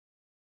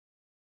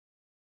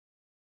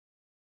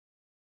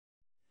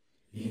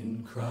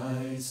In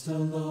Christ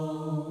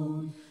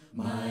alone,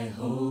 my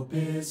hope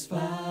is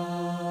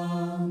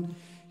found.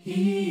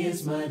 He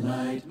is my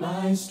light,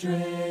 my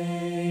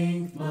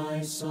strength,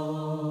 my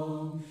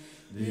song.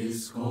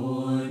 This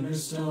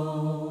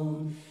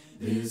cornerstone,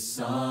 this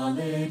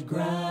solid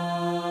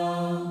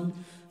ground,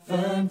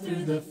 firm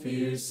through the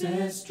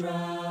fiercest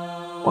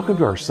drought. Welcome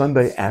to our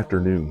Sunday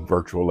afternoon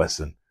virtual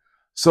lesson.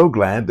 So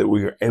glad that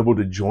we are able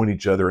to join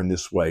each other in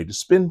this way to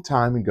spend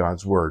time in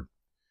God's Word.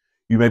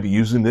 You may be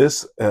using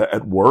this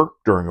at work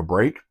during a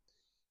break.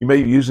 You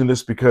may be using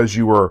this because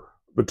you are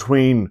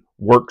between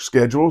work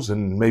schedules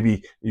and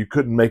maybe you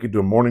couldn't make it to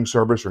a morning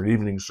service or an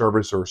evening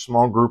service or a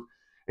small group,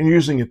 and you're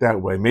using it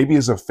that way. Maybe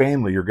as a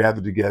family you're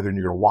gathered together and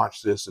you're going to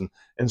watch this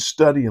and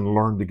study and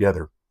learn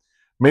together.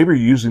 Maybe you're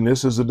using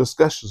this as a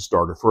discussion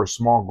starter for a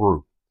small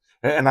group.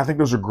 And I think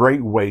those are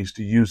great ways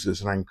to use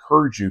this, and I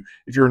encourage you,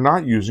 if you're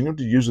not using it,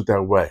 to use it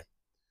that way.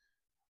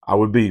 I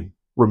would be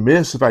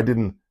remiss if I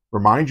didn't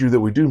remind you that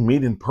we do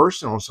meet in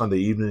person on Sunday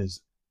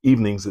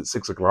evenings at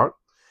 6 o'clock,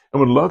 and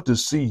would love to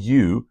see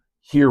you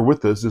here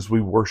with us as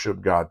we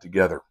worship God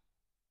together.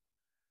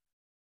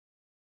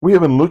 We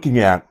have been looking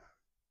at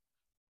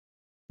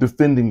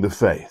defending the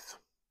faith.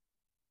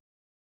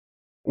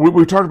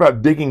 We talked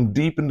about digging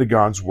deep into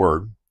God's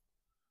Word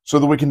so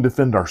that we can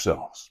defend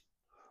ourselves.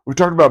 We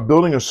talked about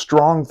building a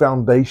strong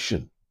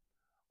foundation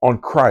on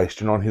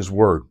Christ and on His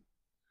Word.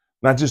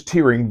 Not just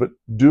hearing, but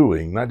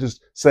doing. Not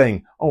just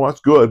saying, oh,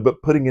 that's good,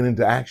 but putting it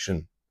into action.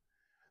 And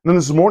then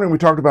this morning we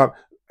talked about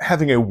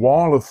having a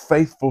wall of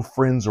faithful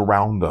friends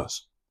around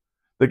us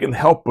that can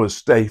help us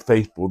stay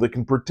faithful, that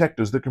can protect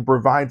us, that can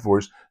provide for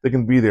us, that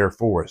can be there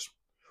for us.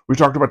 We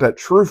talked about that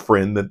true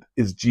friend that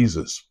is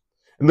Jesus.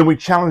 And then we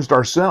challenged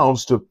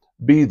ourselves to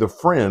be the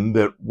friend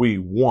that we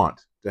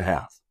want to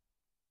have.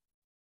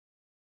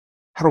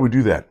 How do we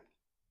do that?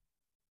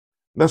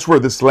 That's where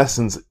this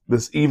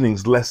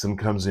evening's lesson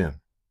comes in.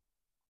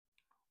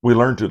 We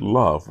learn to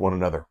love one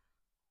another.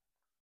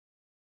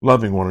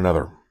 Loving one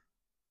another.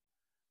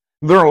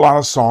 There are a lot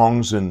of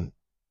songs in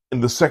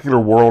the secular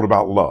world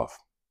about love.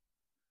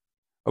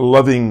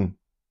 Loving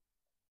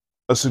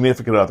a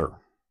significant other.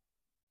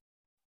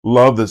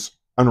 Love that's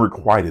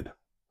unrequited.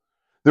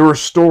 There are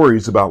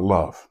stories about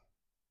love.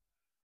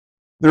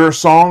 There are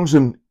songs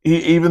in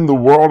even the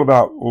world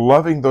about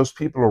loving those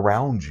people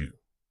around you.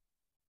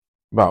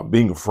 About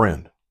being a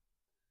friend.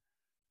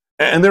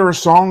 And there are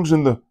songs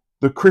in the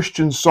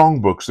Christian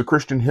songbooks, the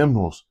Christian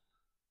hymnals,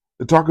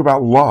 that talk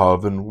about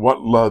love and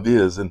what love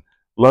is and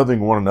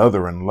loving one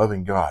another and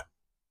loving God.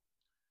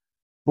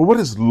 But what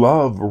does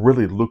love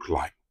really look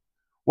like?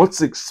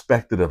 What's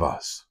expected of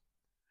us?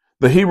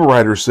 The Hebrew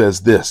writer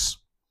says this,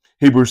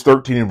 Hebrews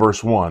 13 and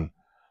verse 1,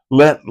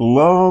 let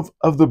love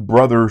of the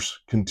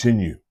brothers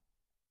continue.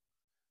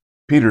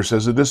 Peter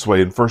says it this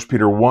way in 1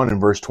 Peter 1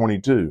 and verse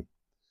 22.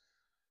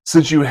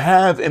 Since you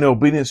have, in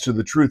obedience to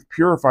the truth,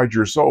 purified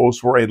your souls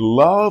for a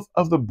love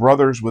of the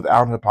brothers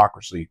without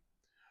hypocrisy,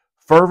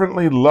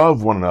 fervently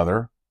love one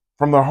another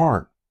from the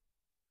heart.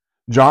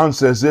 John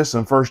says this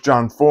in 1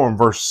 John 4 and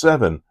verse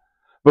 7,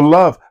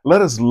 Beloved,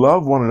 let us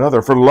love one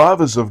another, for love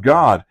is of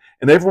God,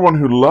 and everyone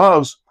who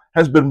loves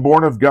has been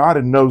born of God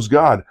and knows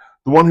God.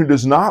 The one who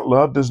does not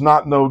love does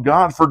not know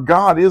God, for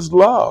God is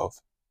love.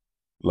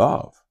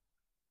 Love.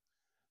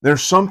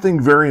 There's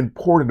something very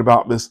important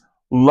about this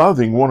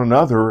loving one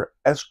another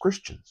as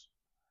Christians.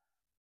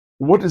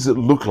 What does it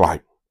look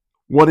like?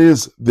 What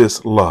is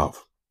this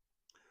love?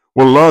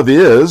 Well, love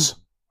is,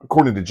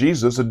 according to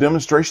Jesus, a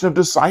demonstration of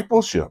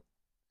discipleship.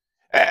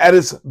 At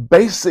its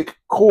basic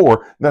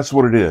core, that's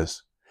what it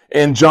is.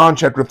 In John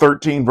chapter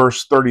 13,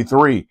 verse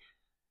 33,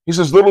 he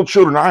says, little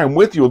children, I am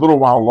with you a little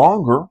while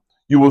longer.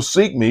 You will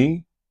seek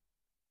me.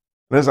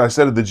 And as I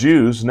said to the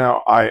Jews,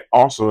 now I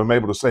also am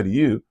able to say to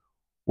you,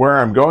 where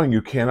I'm going,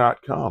 you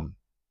cannot come.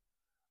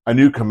 A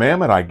new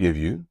commandment I give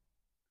you,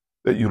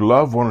 that you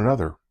love one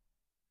another,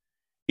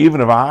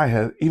 even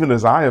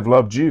as I have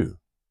loved you,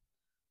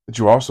 that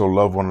you also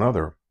love one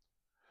another.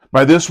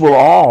 By this will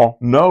all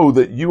know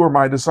that you are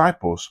my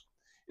disciples,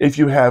 if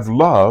you have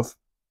love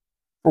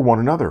for one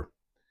another.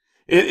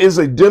 It is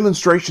a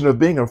demonstration of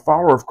being a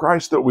follower of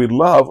Christ that we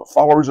love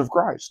followers of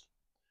Christ,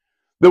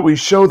 that we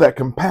show that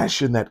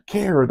compassion, that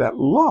care, that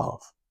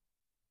love.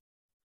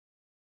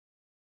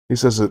 He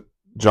says that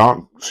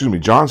John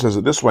says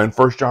it this way in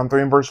 1 John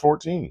 3 and verse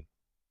 14.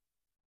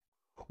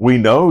 We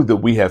know that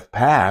we have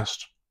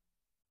passed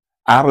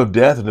out of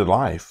death into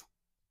life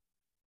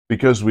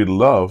because we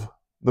love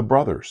the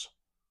brothers.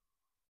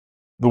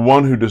 The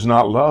one who does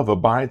not love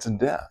abides in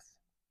death.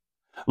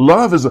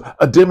 Love is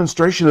a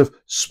demonstration of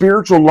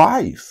spiritual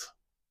life.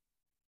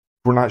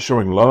 We're not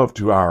showing love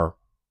to our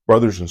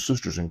brothers and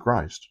sisters in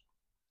Christ.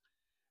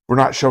 We're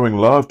not showing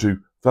love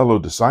to fellow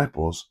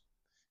disciples.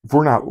 If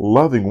we're not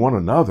loving one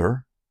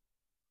another,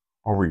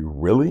 are we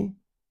really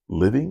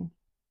living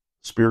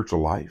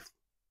spiritual life?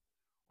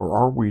 Or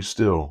are we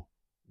still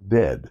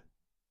dead,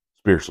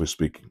 spiritually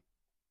speaking?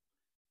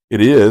 It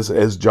is,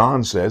 as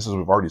John says, as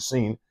we've already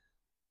seen,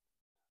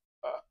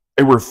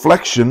 a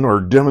reflection or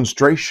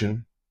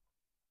demonstration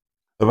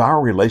of our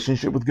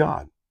relationship with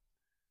God.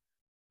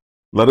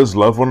 Let us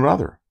love one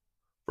another,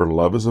 for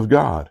love is of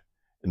God,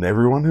 and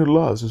everyone who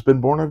loves has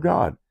been born of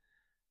God.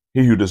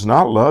 He who does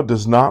not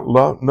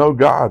know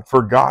God,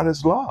 for God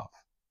is love.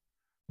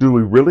 Do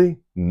we really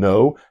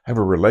have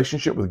a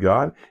relationship with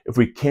God if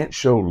we can't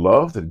show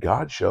love that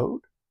God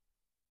showed?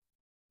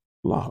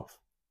 Love.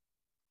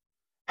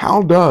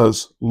 How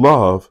does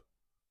love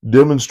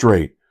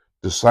demonstrate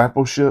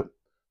discipleship,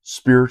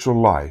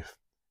 spiritual life,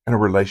 and a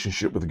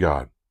relationship with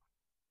God?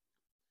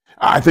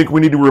 I think we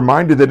need to be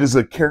reminded that is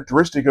a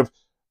characteristic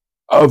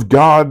of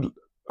God.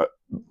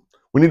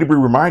 We need to be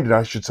reminded,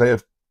 I should say,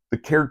 of the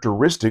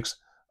characteristics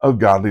of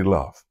godly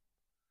love.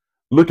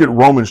 Look at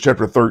Romans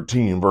chapter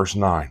 13, verse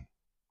 9.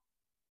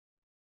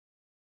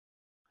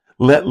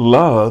 Let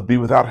love be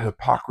without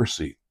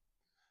hypocrisy,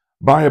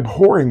 by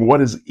abhorring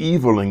what is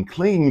evil and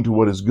clinging to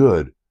what is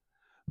good,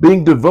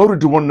 being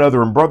devoted to one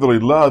another in brotherly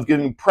love,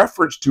 giving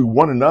preference to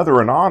one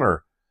another in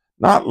honor,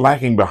 not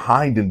lacking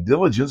behind in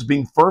diligence,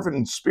 being fervent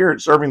in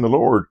spirit, serving the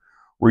Lord,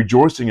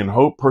 rejoicing in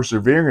hope,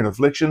 persevering in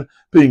affliction,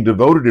 being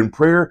devoted in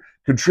prayer,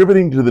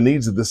 contributing to the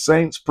needs of the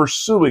saints,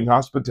 pursuing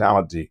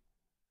hospitality.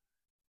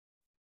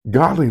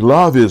 Godly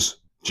love is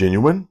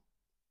genuine,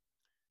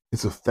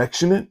 it's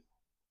affectionate,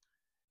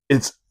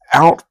 it's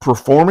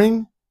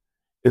outperforming,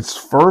 it's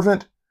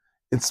fervent,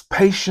 it's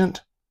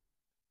patient,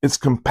 it's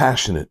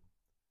compassionate.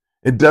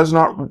 It does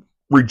not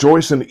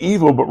rejoice in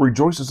evil, but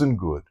rejoices in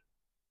good.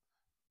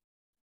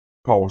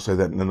 Paul will say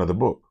that in another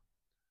book.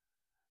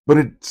 But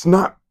it's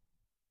not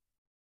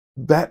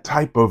that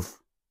type of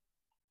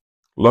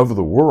love of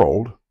the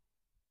world.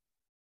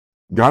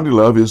 Godly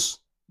love is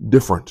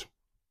different.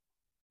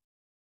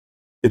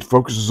 It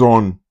focuses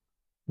on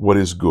what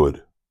is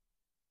good.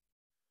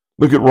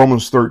 Look at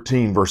Romans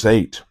 13, verse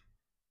 8.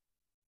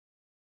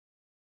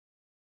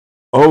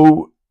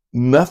 Owe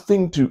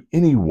nothing to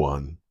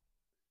anyone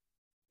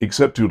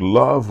except to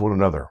love one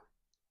another.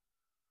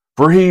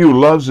 For he who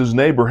loves his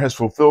neighbor has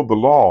fulfilled the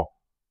law.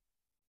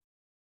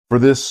 For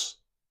this,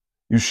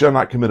 you shall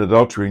not commit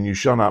adultery, and you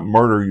shall not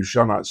murder, you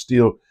shall not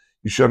steal,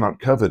 you shall not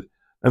covet.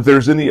 And if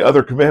there's any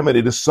other commandment,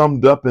 it is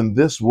summed up in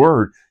this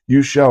word: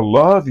 you shall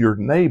love your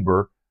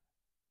neighbor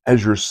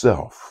as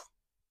yourself.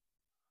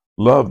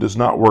 Love does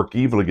not work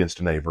evil against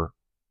a neighbor.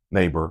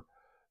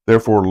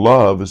 Therefore,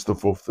 love is the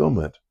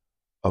fulfillment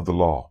of the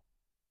law.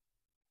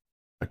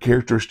 A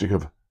characteristic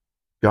of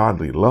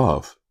godly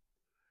love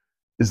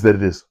is that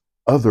it is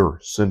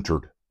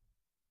other-centered.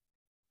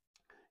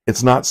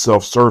 It's not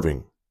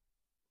self-serving.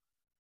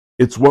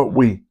 It's what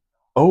we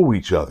owe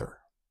each other.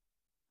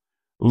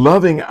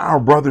 Loving our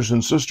brothers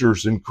and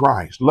sisters in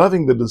Christ,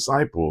 loving the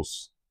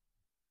disciples,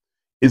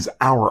 is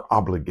our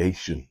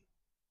obligation.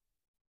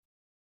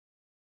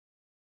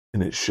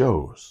 And it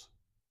shows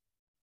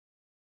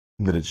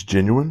that it's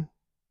genuine,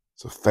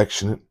 it's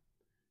affectionate,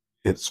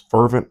 it's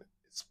fervent,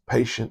 it's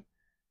patient,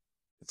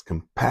 it's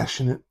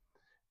compassionate,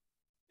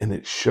 and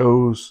it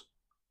shows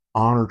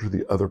honor to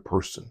the other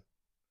person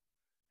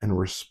and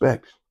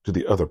respect to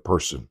the other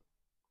person.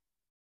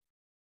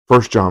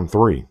 1 John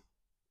 3,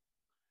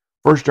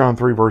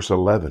 verse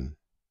 11.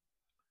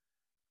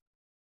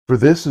 For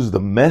this is the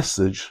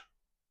message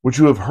which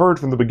you have heard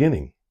from the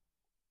beginning,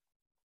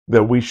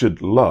 that we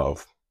should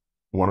love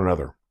one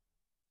another.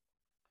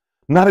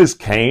 Not as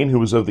Cain, who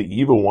was of the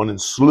evil one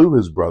and slew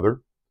his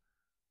brother.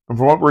 And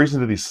for what reason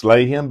did he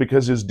slay him?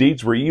 Because his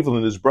deeds were evil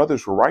and his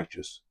brothers were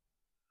righteous.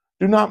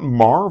 Do not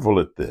marvel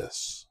at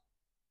this.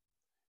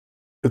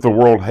 If the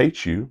world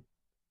hates you,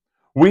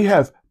 we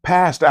have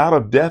passed out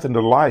of death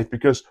into life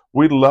because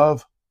we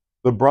love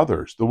the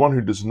brothers. The one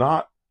who does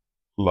not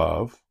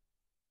love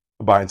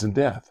abides in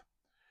death.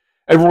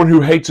 Everyone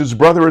who hates his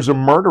brother is a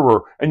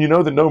murderer, and you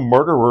know that no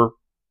murderer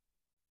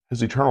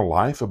has eternal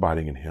life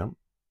abiding in him.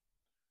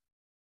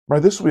 By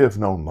this we have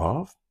known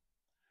love,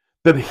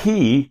 that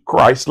he,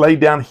 Christ, laid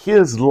down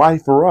his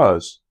life for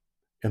us,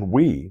 and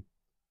we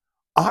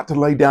ought to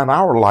lay down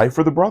our life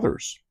for the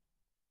brothers.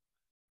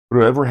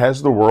 Whoever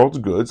has the world's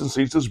goods and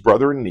sees his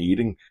brother in need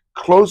and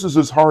closes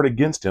his heart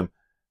against him,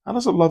 how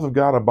does the love of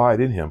God abide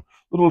in him?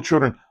 Little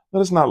children,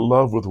 let us not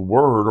love with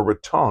word or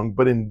with tongue,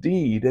 but in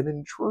deed and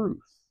in truth.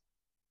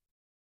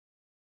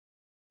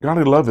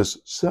 Godly love is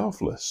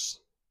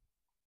selfless.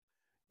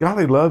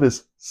 Godly love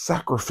is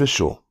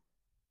sacrificial.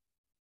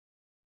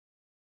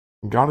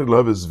 Godly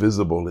love is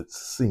visible, it's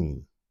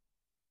seen.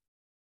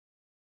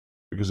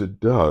 Because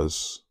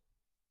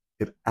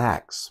it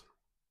acts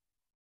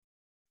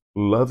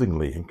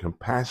lovingly and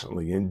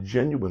compassionately and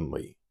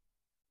genuinely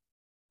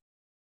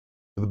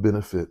for the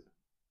benefit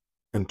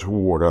and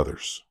toward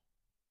others.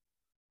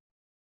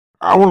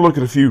 I want to look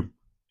at a few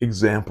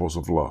examples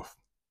of love.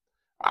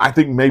 I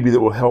think maybe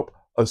that will help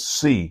us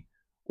see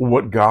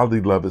what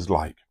godly love is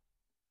like.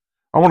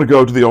 I want to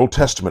go to the Old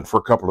Testament for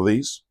a couple of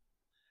these.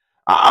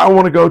 I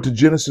want to go to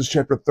Genesis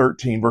chapter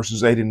 13,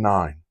 verses 8 and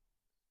 9.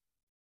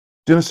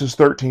 Genesis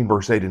 13,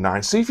 verse 8 and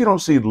 9. See if you don't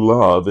see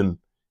love in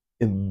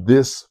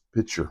this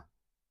picture.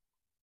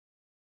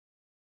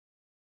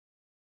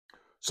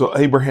 So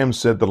Abraham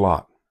said to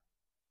Lot,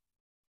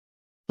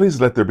 Please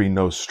let there be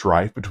no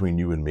strife between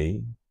you and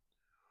me,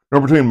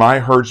 nor between my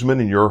herdsmen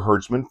and your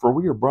herdsmen, for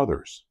we are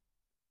brothers.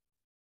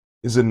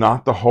 Is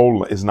not the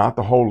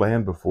whole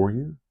land before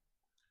you?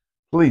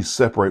 Please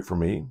separate from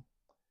me.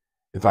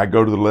 If I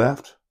go to the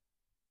left,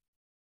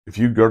 if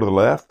you go to the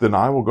left, then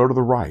I will go to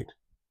the right.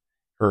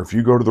 Or if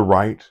you go to the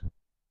right,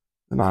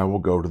 then I will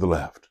go to the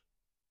left.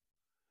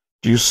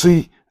 Do you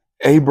see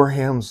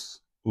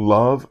Abraham's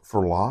love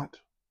for Lot?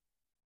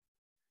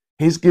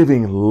 He's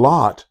giving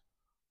Lot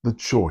the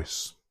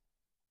choice.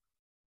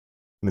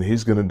 And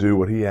he's going to do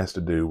what he has to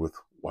do with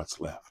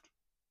what's left.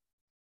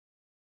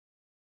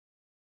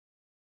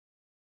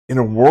 In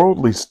a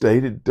worldly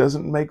state, it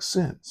doesn't make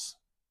sense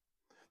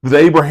that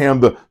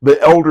Abraham, the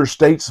elder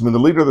statesman, the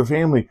leader of the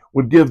family,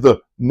 would give the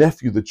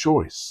nephew the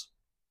choice.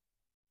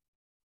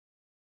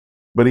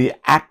 But he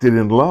acted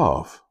in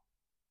love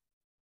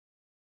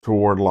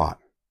toward Lot.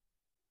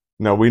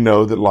 Now, we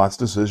know that Lot's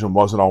decision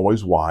wasn't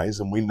always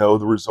wise, and we know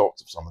the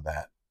results of some of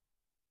that.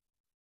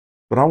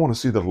 But I want to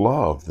see the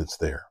love that's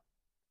there.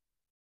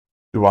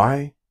 Do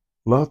I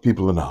love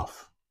people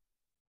enough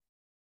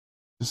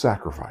to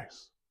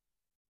sacrifice?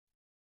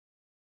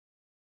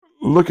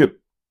 Look at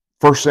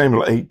 1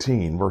 Samuel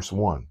 18, verse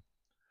 1.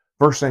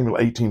 1 Samuel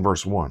 18,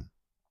 verse 1.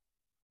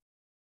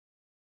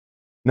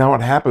 Now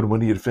it happened when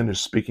he had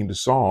finished speaking to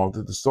Saul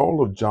that the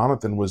soul of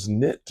Jonathan was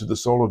knit to the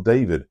soul of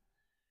David,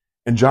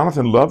 and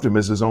Jonathan loved him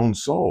as his own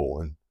soul.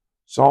 And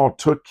Saul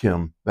took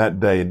him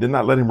that day and did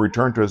not let him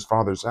return to his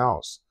father's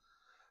house.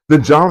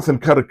 Then Jonathan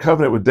cut a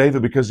covenant with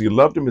David because he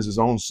loved him as his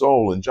own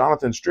soul. And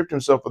Jonathan stripped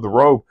himself of the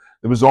robe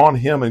that was on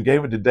him and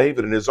gave it to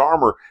David, and his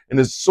armor and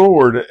his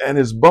sword and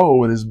his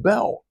bow and his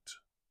belt.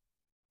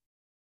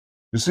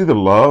 You see the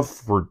love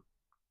for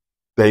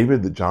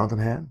David that Jonathan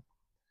had?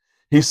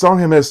 He saw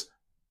him as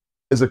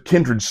a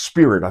kindred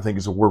spirit, I think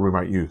is a word we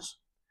might use.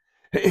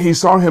 He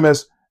saw him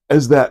as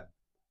that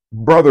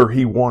brother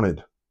he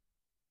wanted,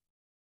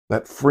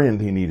 that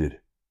friend he needed.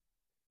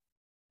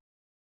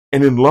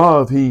 And in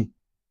love, he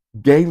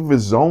gave of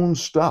his own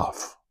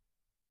stuff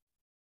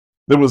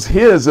that was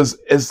his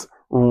as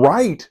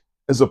right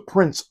as a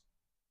prince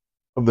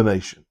of the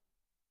nation.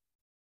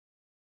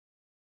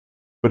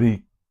 But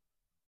he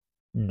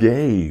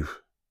gave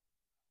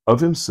of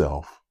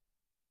himself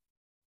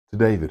to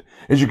David.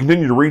 As you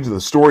continue to read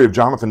the story of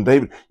Jonathan and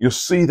David, you'll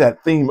see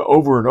that theme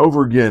over and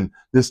over again,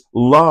 this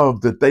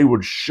love that they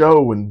would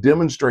show and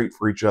demonstrate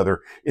for each other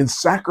in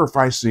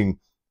sacrificing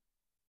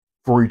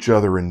for each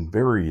other in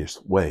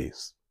various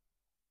ways.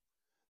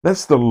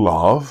 That's the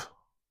love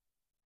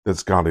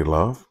that's godly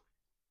love.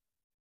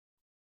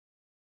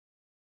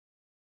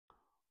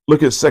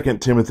 Look at 2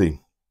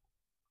 Timothy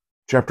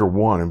chapter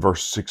 1 and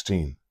verse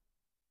 16.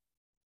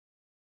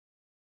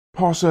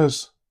 Paul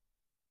says,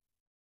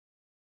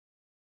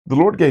 the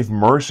Lord gave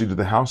mercy to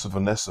the house of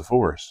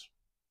Onesiphorus,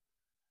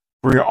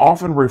 for he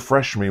often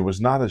refreshed me,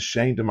 was not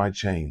ashamed of my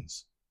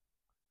chains.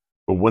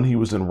 But when he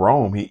was in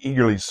Rome, he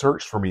eagerly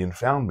searched for me and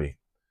found me.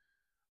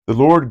 The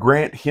Lord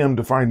grant him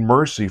to find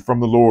mercy from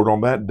the Lord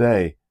on that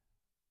day.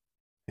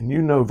 And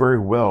you know very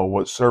well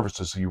what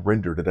services he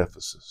rendered at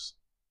Ephesus.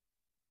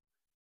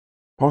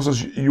 Paul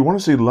says, you want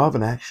to see love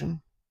in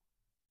action?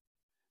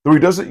 Though he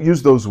doesn't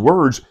use those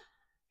words,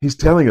 he's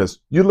telling us,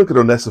 you look at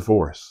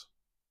Onesiphorus.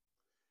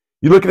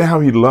 You look at how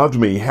he loved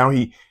me, how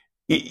he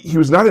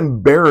was not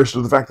embarrassed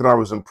of the fact that I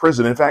was in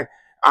prison. In fact,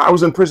 I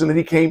was in prison and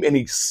he came and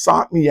he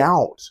sought me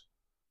out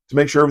to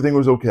make sure everything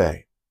was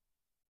okay.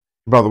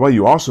 And by the way,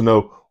 you also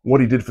know what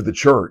he did for the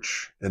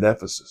church at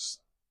Ephesus.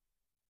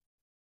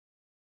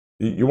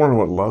 You want to know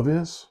what love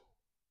is?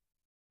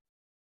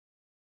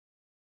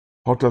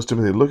 Paul tells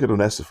Timothy, look at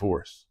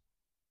Onesiphorus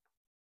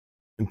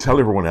and tell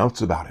everyone else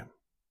about him.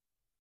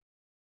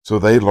 So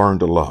they learn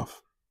to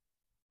love.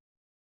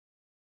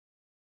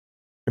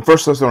 In 1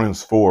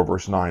 Thessalonians 4,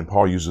 verse 9,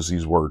 Paul uses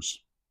these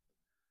words.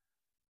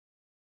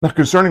 Now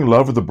concerning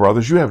love of the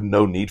brothers, you have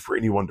no need for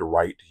anyone to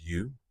write to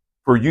you,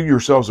 for you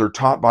yourselves are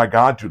taught by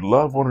God to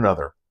love one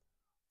another.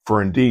 For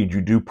indeed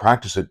you do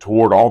practice it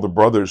toward all the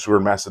brothers who are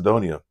in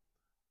Macedonia.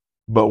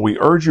 But we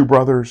urge you,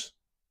 brothers,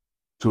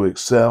 to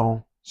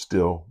excel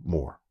still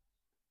more.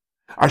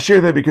 I share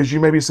that because you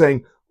may be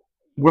saying,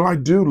 well, I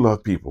do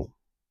love people.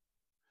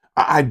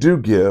 I do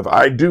give.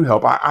 I do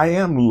help. I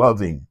am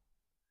loving.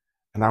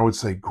 And I would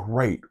say,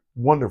 great,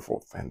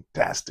 wonderful,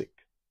 fantastic.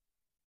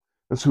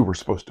 That's who we're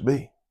supposed to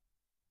be.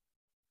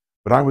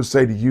 But I would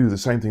say to you the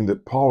same thing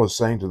that Paul is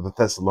saying to the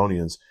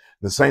Thessalonians,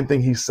 the same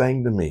thing he's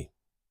saying to me,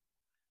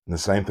 and the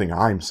same thing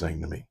I'm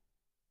saying to me.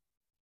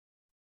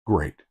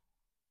 Great.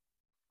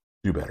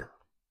 Do better.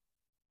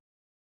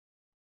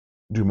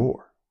 Do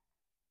more.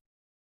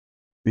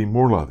 Be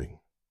more loving.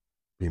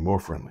 Be more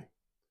friendly.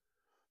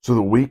 So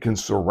that we can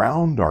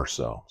surround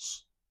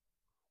ourselves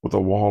with a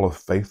wall of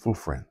faithful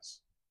friends.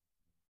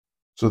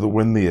 So that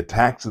when the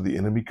attacks of the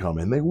enemy come,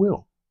 and they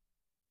will,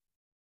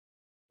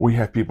 we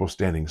have people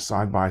standing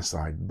side by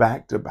side,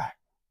 back to back,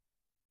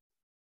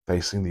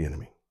 facing the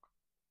enemy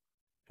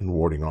and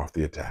warding off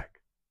the attack.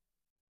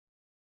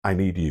 I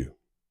need you.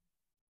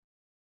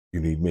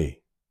 You need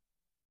me.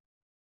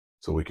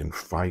 So we can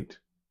fight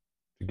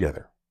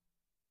together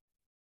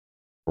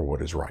for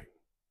what is right.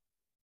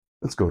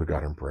 Let's go to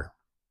God in prayer.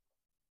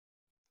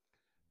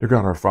 Dear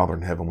God, our Father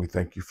in heaven, we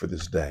thank you for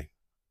this day.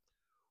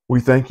 We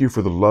thank you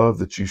for the love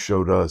that you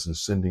showed us in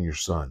sending your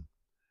Son.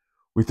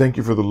 We thank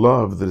you for the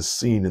love that is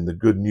seen in the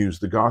good news,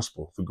 the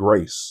gospel, the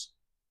grace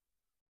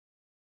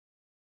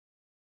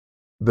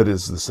that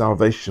is the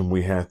salvation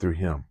we have through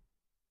him.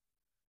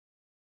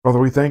 Father,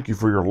 we thank you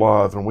for your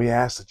love, and we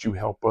ask that you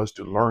help us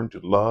to learn to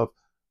love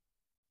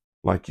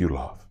like you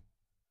love,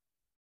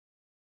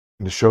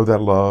 and to show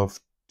that love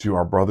to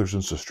our brothers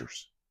and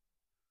sisters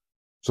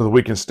so that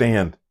we can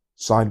stand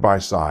side by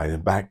side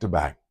and back to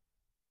back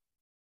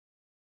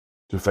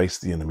to face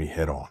the enemy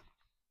head on.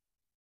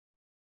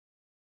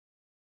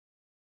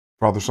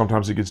 Father,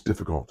 sometimes it gets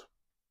difficult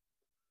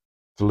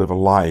to live a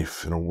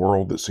life in a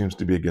world that seems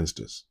to be against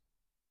us.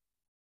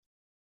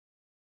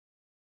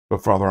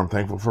 But Father, I'm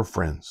thankful for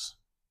friends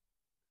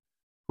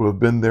who have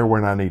been there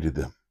when I needed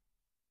them.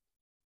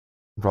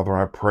 And Father,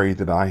 I pray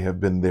that I have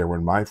been there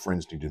when my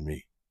friends needed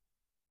me,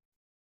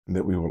 and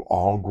that we will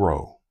all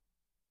grow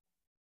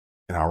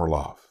in our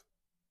love.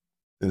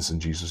 This in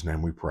Jesus'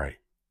 name we pray.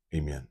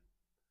 Amen.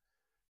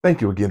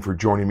 Thank you again for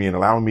joining me and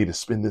allowing me to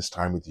spend this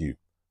time with you.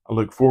 I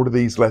look forward to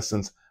these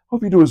lessons.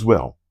 Hope you do as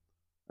well.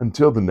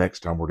 Until the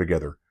next time we're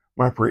together,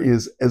 my prayer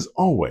is, as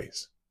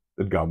always,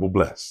 that God will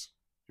bless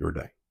your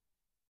day.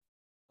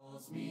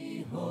 Calls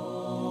me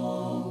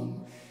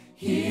home,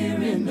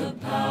 here in the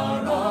power